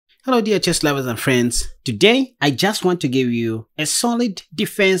Hello dear chess lovers and friends. Today I just want to give you a solid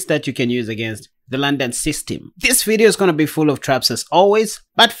defense that you can use against the London system. This video is going to be full of traps as always,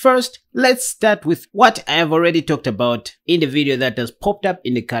 but first let's start with what I have already talked about in the video that has popped up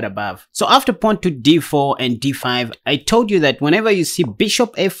in the card above. So after pawn to d4 and d5, I told you that whenever you see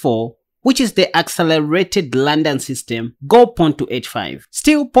bishop f4, which is the accelerated London system, go pawn to h5.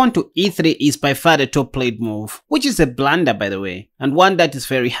 Still, pawn to e3 is by far the top played move, which is a blunder by the way, and one that is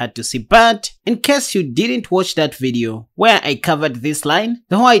very hard to see. But in case you didn't watch that video where I covered this line,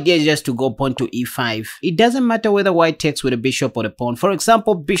 the whole idea is just to go pawn to e5. It doesn't matter whether white takes with a bishop or the pawn. For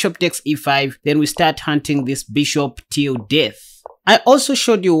example, bishop takes e5, then we start hunting this bishop till death. I also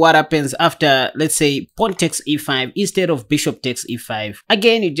showed you what happens after, let's say, pawn takes e5 instead of bishop takes e5.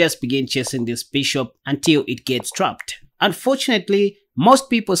 Again, you just begin chasing this bishop until it gets trapped. Unfortunately, most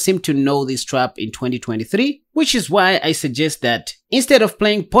people seem to know this trap in 2023, which is why I suggest that instead of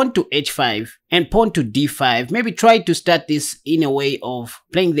playing pawn to h5 and pawn to d5, maybe try to start this in a way of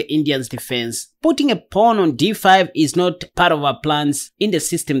playing the Indians' defense. Putting a pawn on d5 is not part of our plans in the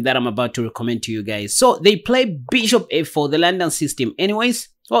system that I'm about to recommend to you guys. So they play bishop f4, the London system anyways.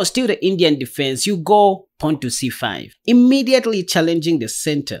 Well, still the Indian defense, you go pawn to c5, immediately challenging the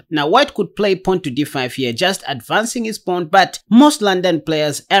center. Now, white could play pawn to d5 here, just advancing his pawn, but most London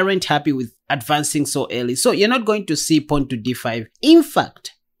players aren't happy with advancing so early. So you're not going to see pawn to d5. In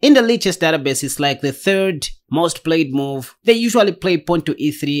fact, in the Lichess database, it's like the third most played move. They usually play pawn to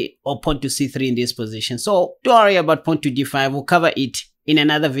e3 or pawn to c3 in this position. So don't worry about pawn to d5, we'll cover it in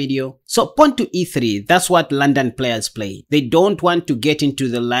another video. So pawn to e3, that's what London players play. They don't want to get into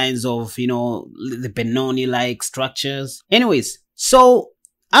the lines of, the Benoni-like structures. Anyways, so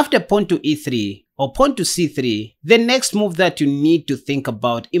after pawn to e3 or pawn to c3, the next move that you need to think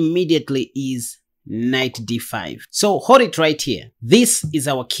about immediately is knight d5. So hold it right here. This is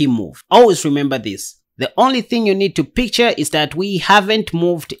our key move. Always remember this. The only thing you need to picture is that we haven't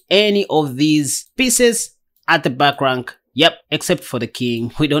moved any of these pieces at the back rank. Yep, except for the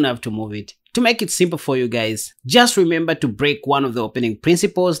king, we don't have to move it. To make it simple for you guys, just remember to break one of the opening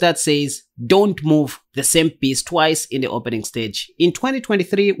principles that says don't move the same piece twice in the opening stage. In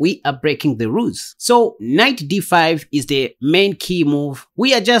 2023, we are breaking the rules. So knight d5 is the main key move.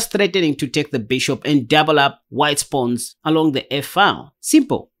 We are just threatening to take the bishop and double up white's pawns along the f file.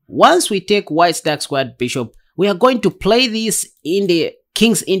 Simple. Once we take white's dark squared bishop, we are going to play this in the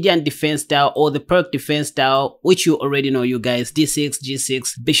King's Indian defense style or the Perk defense style, which you already know, you guys. d6,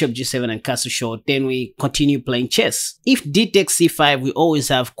 g6, bishop g7 and castle short. Then we continue playing chess. If d takes c5, we always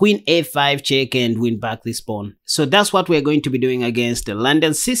have queen a5 check and win back this pawn. So that's what we're going to be doing against the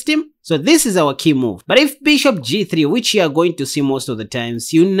London system. So this is our key move. But if bishop g3, which you are going to see most of the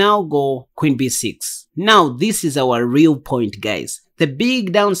times, you now go queen b6. Now this is our real point, guys. The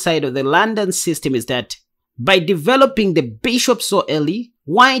big downside of the London system is that by developing the bishop so early,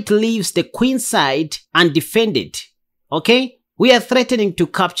 white leaves the queen side undefended. Okay? We are threatening to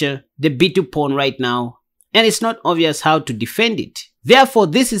capture the b2 pawn right now, and it's not obvious how to defend it. Therefore,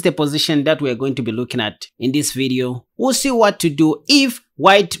 this is the position that we are going to be looking at in this video. We'll see what to do if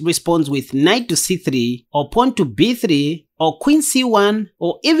white responds with knight to c3 or pawn to b3 or queen c1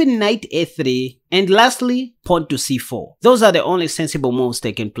 or even knight a3, and lastly pawn to c4. Those are the only sensible moves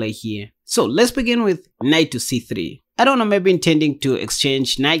they can play here. So let's begin with knight to c3. I don't know, maybe intending to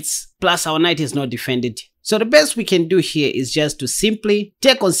exchange knights, plus our knight is not defended. So the best we can do here is just to simply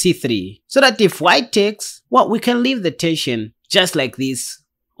take on c3, so that if white takes, well, we can leave the tension just like this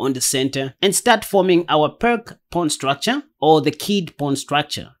on the center and start forming our Perk pawn structure or the keyed pawn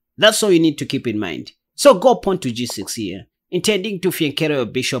structure. That's all you need to keep in mind. So go pawn to g6 here, intending to fianchetto your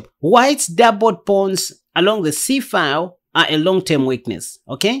bishop. White's doubled pawns along the c file are a long-term weakness,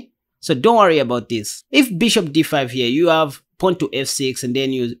 okay? So don't worry about this. If bishop d5 here, you have pawn to f6 and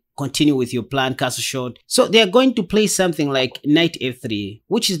then you continue with your plan, castle short. So they are going to play something like knight f3,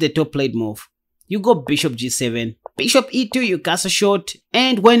 which is the top played move. You go bishop g7, bishop e2, you castle short,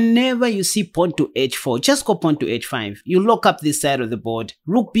 and whenever you see pawn to h4, just go pawn to h5. You lock up this side of the board.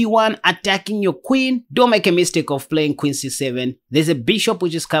 Rook b1 attacking your queen. Don't make a mistake of playing queen c7. There's a bishop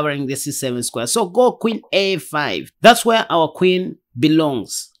which is covering the c7 square. So go queen a5. That's where our queen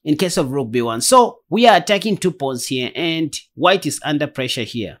belongs in case of rook b1. So we are attacking two pawns here and white is under pressure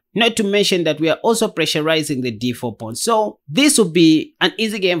here. Not to mention that we are also pressurizing the d4 pawn. So this will be an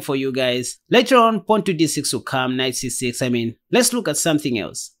easy game for you guys. Later on, pawn to d6 will come, knight c6. Let's look at something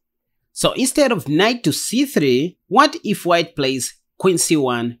else. So instead of knight to c3, what if white plays queen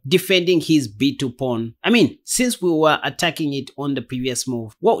c1, defending his b2 pawn? Since we were attacking it on the previous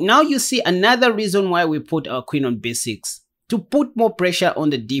move. Well, now you see another reason why we put our queen on b6. to put more pressure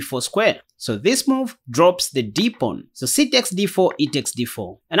on the d4 square. So this move drops the d pawn. So c takes d4, e takes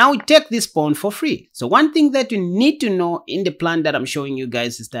d4. And now we take this pawn for free. So one thing that you need to know in the plan that I'm showing you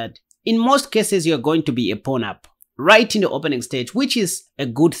guys is that in most cases you're going to be a pawn up right in the opening stage, which is a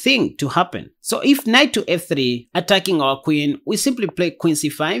good thing to happen. So if knight to f3 attacking our queen, we simply play queen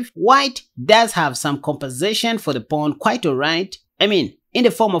c5. White does have some compensation for the pawn, quite alright. I mean, in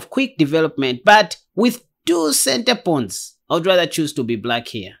the form of quick development, but with two center pawns, I would rather choose to be black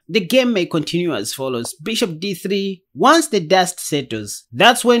here. The game may continue as follows. Bishop d3. Once the dust settles,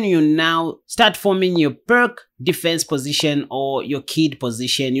 that's when you now start forming your perk defense position or your keyed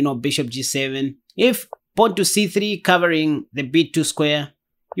position, you know, bishop g7. If pawn to c3 covering the b2 square,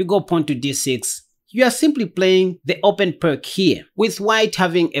 you go pawn to d6. You are simply playing the open perk here, with white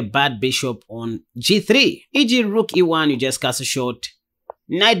having a bad bishop on g3. E.g. rook e1, you just cast a shot.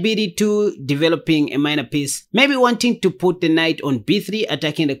 Knight bd2, developing a minor piece. Maybe wanting to put the knight on b3,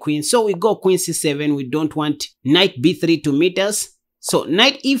 attacking the queen. So we go queen c7. We don't want knight b3 to meet us. So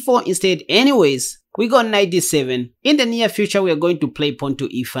knight e4 instead. Anyways, we got knight d7. In the near future, we are going to play pawn to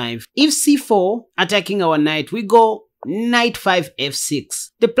e5. If c4, attacking our knight, we go knight 5 f6.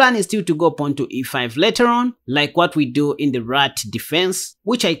 The plan is still to go pawn to e5 later on, like what we do in the rat defense,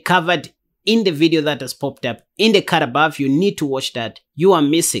 which I covered in the video that has popped up in the card above. You need to watch that. You are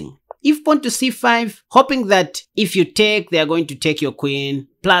missing. If pawn to c5, hoping that if you take, they are going to take your queen.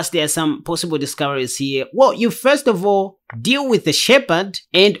 Plus, there are some possible discoveries here. Well, you first of all deal with the shepherd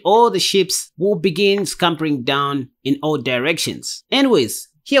and all the ships will begin scampering down in all directions. Anyways,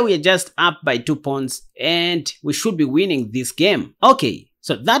 here we are just up by 2 pawns and we should be winning this game. Okay,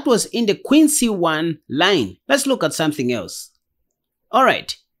 so that was in the queen c1 line. Let's look at something else.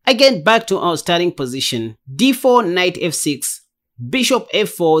 Alright. Again, back to our starting position. d4, knight f6, bishop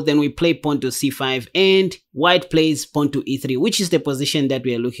f4, then we play pawn to c5, and white plays pawn to e3, which is the position that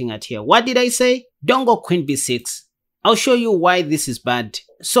we are looking at here. What did I say? Don't go queen b6. I'll show you why this is bad.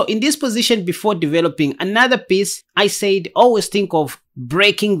 So in this position, before developing another piece, I said always think of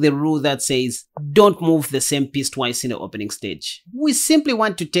breaking the rule that says don't move the same piece twice in the opening stage. We simply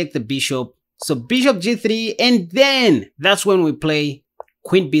want to take the bishop. So bishop g3, and then that's when we play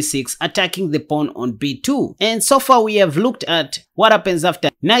queen b6, attacking the pawn on b2. And so far we have looked at what happens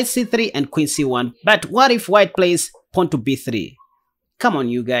after knight c3 and queen c1. But what if white plays pawn to b3? Come on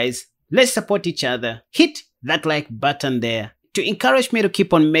you guys, let's support each other. Hit that like button there to encourage me to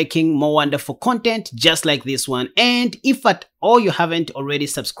keep on making more wonderful content just like this one. And if at all you haven't already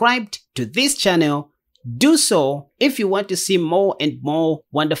subscribed to this channel, do so if you want to see more and more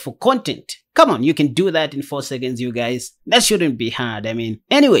wonderful content. Come on, you can do that in 4 seconds, you guys. That shouldn't be hard, I mean.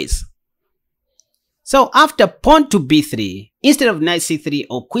 Anyways, so after pawn to b3, instead of knight c3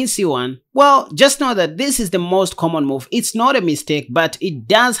 or queen c1, well, just know that this is the most common move. It's not a mistake, but it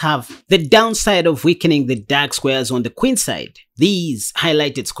does have the downside of weakening the dark squares on the queen side. These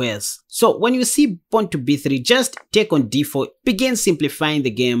highlighted squares. So when you see pawn to b3, just take on d4, begin simplifying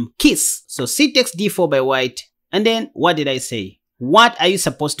the game. Kiss. So c takes d4 by white. And then, what did I say? What are you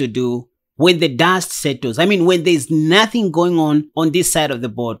supposed to do when the dust settles? I mean, when there's nothing going on this side of the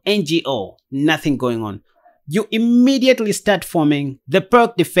board, NGO, nothing going on. You immediately start forming the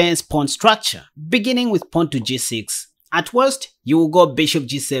perk defense pawn structure, beginning with pawn to g6. At worst, you will go bishop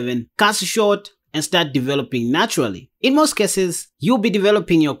g7, cast short, and start developing naturally. In most cases, you'll be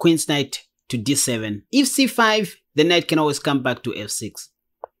developing your queen's knight to d7. If c5, the knight can always come back to f6.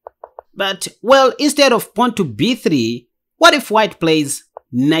 But, well, instead of pawn to b3, what if white plays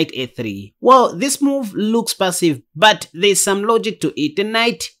knight a3? Well, this move looks passive, but there's some logic to it. The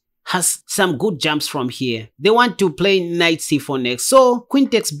knight has some good jumps from here. They want to play knight c4 next, so queen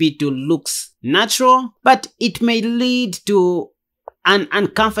takes b2 looks natural, but it may lead to an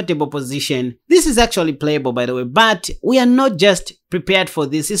uncomfortable position. This is actually playable, by the way, but we are not just prepared for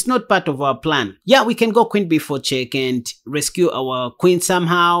this. It's not part of our plan. Yeah, we can go queen b4 check and rescue our queen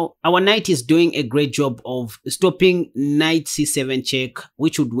somehow. Our knight is doing a great job of stopping knight c7 check,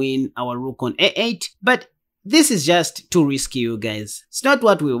 which would win our rook on a8, but this is just too risky, you guys. It's not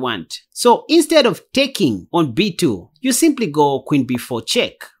what we want. So instead of taking on b2, you simply go queen b4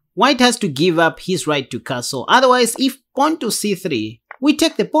 check. White has to give up his right to castle. Otherwise, if pawn to c3, we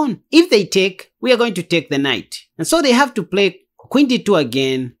take the pawn. If they take, we are going to take the knight. And so they have to play queen d2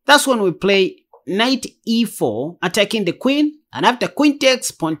 again. That's when we play knight e4, attacking the queen. And after queen takes,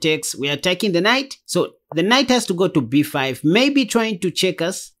 pawn takes, we are attacking the knight. So the knight has to go to b5, maybe trying to check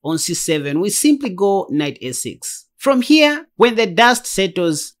us on c7. We simply go knight a6. From here, when the dust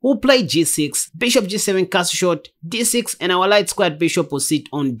settles, we'll play g6, bishop g7 castle shot, d6, and our light squared bishop will sit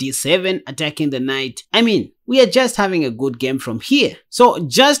on d7, attacking the knight. I mean, we are just having a good game from here. So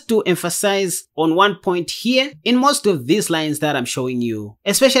just to emphasize on one point here, in most of these lines that I'm showing you,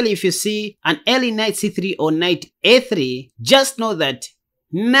 especially if you see an early knight c3 or knight a3, just know that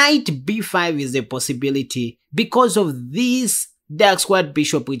knight b5 is a possibility because of this dark squared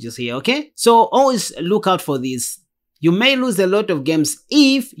bishop which is here, okay? So always look out for this. You may lose a lot of games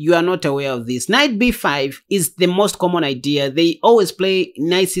if you are not aware of this. Knight b5 is the most common idea. They always play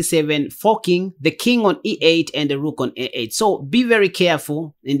knight c7, forking the king on e8 and the rook on a8. So be very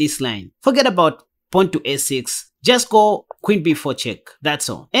careful in this line. Forget about pawn to a6. Just go queen b4 check. That's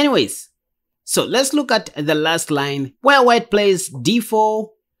all. Anyways, so let's look at the last line where white plays d4.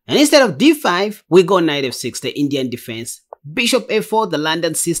 And instead of d5, we go knight f6, the Indian defense. Bishop a4, the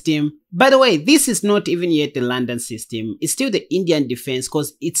London system. By the way, this is not even yet the London system. It's still the Indian defense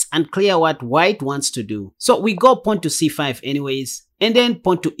because it's unclear what white wants to do. So we go pawn to c5 anyways, and then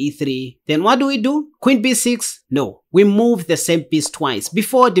pawn to e3. Then what do? Queen b6? No, we move the same piece twice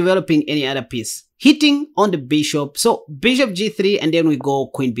before developing any other piece, hitting on the bishop. So bishop g3, and then we go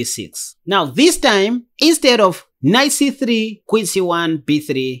queen b6. Now this time, instead of knight c3, queen c1,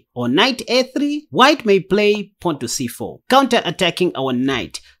 b3, or knight a3, white may play pawn to c4, counter-attacking our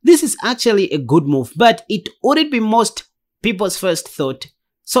knight. This is actually a good move, but it wouldn't be most people's first thought,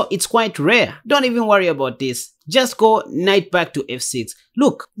 so it's quite rare. Don't even worry about this. Just go knight back to f6.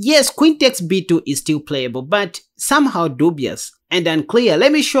 Look, yes, queen takes b2 is still playable, but somehow dubious and unclear.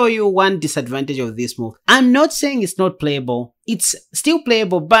 Let me show you one disadvantage of this move. I'm not saying it's not playable. It's still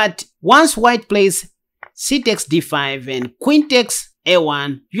playable, but once white plays c takes d5 and queen takes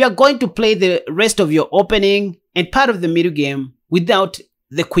a1, you are going to play the rest of your opening and part of the middle game without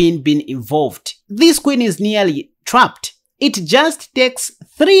the queen being involved. This queen is nearly trapped. It just takes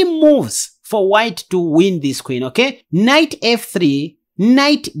 3 moves for white to win this queen, okay? Knight f3,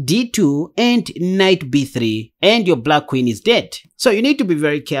 knight d2, and knight b3, and your black queen is dead. So you need to be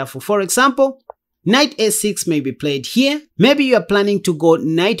very careful. For example, knight a6 may be played here. Maybe you are planning to go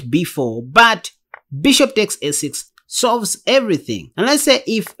knight b4, but bishop takes a6 solves everything. And let's say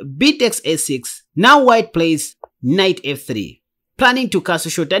if b takes a6, now white plays knight f3, planning to castle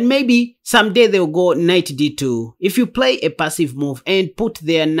shot, and maybe someday they'll go knight d2. If you play a passive move and put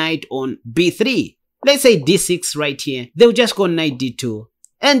their knight on b3, let's say d6 right here, they'll just go knight d2.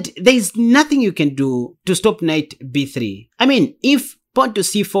 And there's nothing you can do to stop knight b3. I mean, if pawn to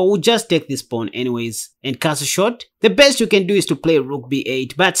c4 will just take this pawn anyways and castle shot, the best you can do is to play rook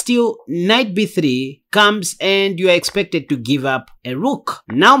b8, but still knight b3 comes and you are expected to give up a rook.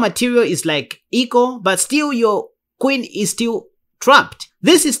 Now material is like equal, but still your queen is still trapped.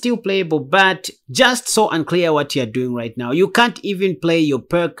 This is still playable, but just so unclear what you are doing right now. You can't even play your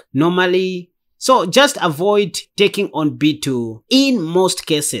perk normally, so just avoid taking on b2 in most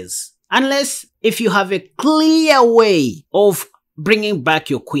cases, unless if you have a clear way of bringing back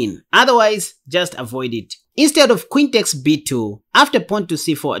your queen. Otherwise, just avoid it. Instead of queen takes b2, after pawn to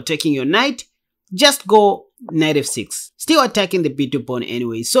c4 attacking your knight, just go knight f6, still attacking the b2 pawn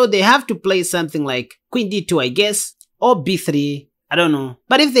anyway. So they have to play something like queen d2, I guess, or b3, I don't know.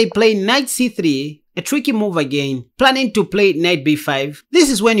 But if they play knight c3, a tricky move again, planning to play knight b5,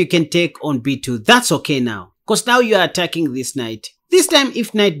 this is when you can take on b2. That's okay now, because now you are attacking this knight. This time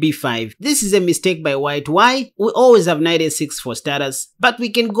if knight b5, this is a mistake by white. Why? We always have knight a6 for starters, but we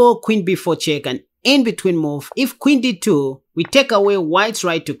can go queen b4 check, and in between move, if queen d2, we take away white's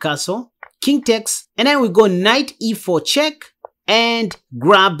right to castle, king takes, and then we go knight e4 check and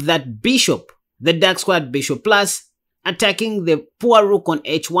grab that bishop, the dark squared bishop, plus attacking the poor rook on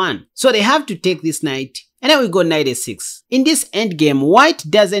h1. So they have to take this knight, and then we go knight a6. In this endgame, white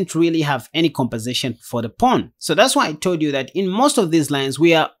doesn't really have any compensation for the pawn. So that's why I told you that in most of these lines,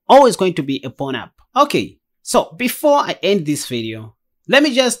 we are always going to be a pawn up. Okay, so before I end this video, let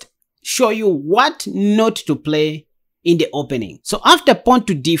me just show you what not to play in the opening. So after pawn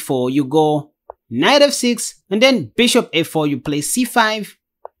to d4, you go knight f6, and then bishop a4, you play c5,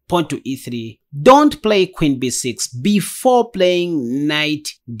 pawn to e3. Don't play queen b6 before playing knight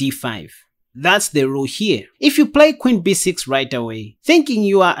d5. That's the rule here. If you play queen b6 right away, thinking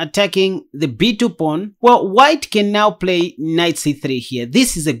you are attacking the b2 pawn, well, white can now play knight c3 here.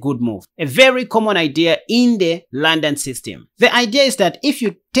 This is a good move. A very common idea in the London system. The idea is that if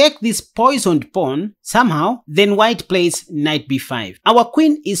you take this poisoned pawn somehow, then white plays knight b5. Our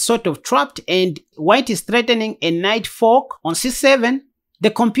queen is sort of trapped and white is threatening a knight fork on c7. The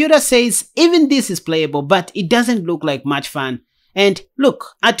computer says even this is playable, but it doesn't look like much fun And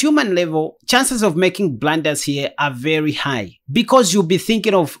look, at human level, chances of making blunders here are very high because you'll be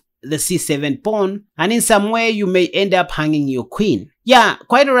thinking of the c7 pawn, and in some way you may end up hanging your queen. Yeah,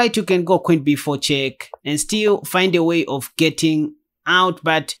 quite alright, you can go queen b4 check and still find a way of getting out,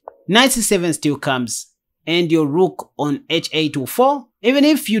 but knight c7 still comes and your rook on h8 to 4. Even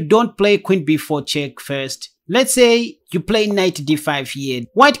if you don't play queen b4 check first, let's say you play knight d5 here,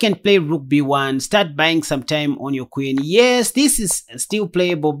 white can play rook b1, start buying some time on your queen. Yes, this is still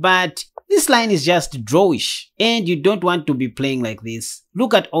playable, but this line is just drawish and you don't want to be playing like this.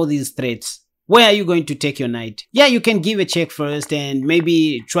 Look at all these threats. Where are you going to take your knight? Yeah, you can give a check first and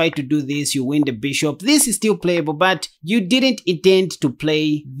maybe try to do this, you win the bishop. This is still playable, but you didn't intend to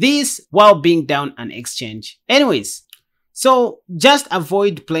play this while being down an exchange. Anyways, so just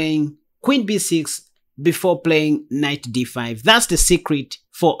avoid playing queen b6 before playing knight d5. That's the secret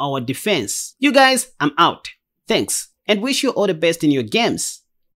for our defense. You guys, I'm out. Thanks and wish you all the best in your games.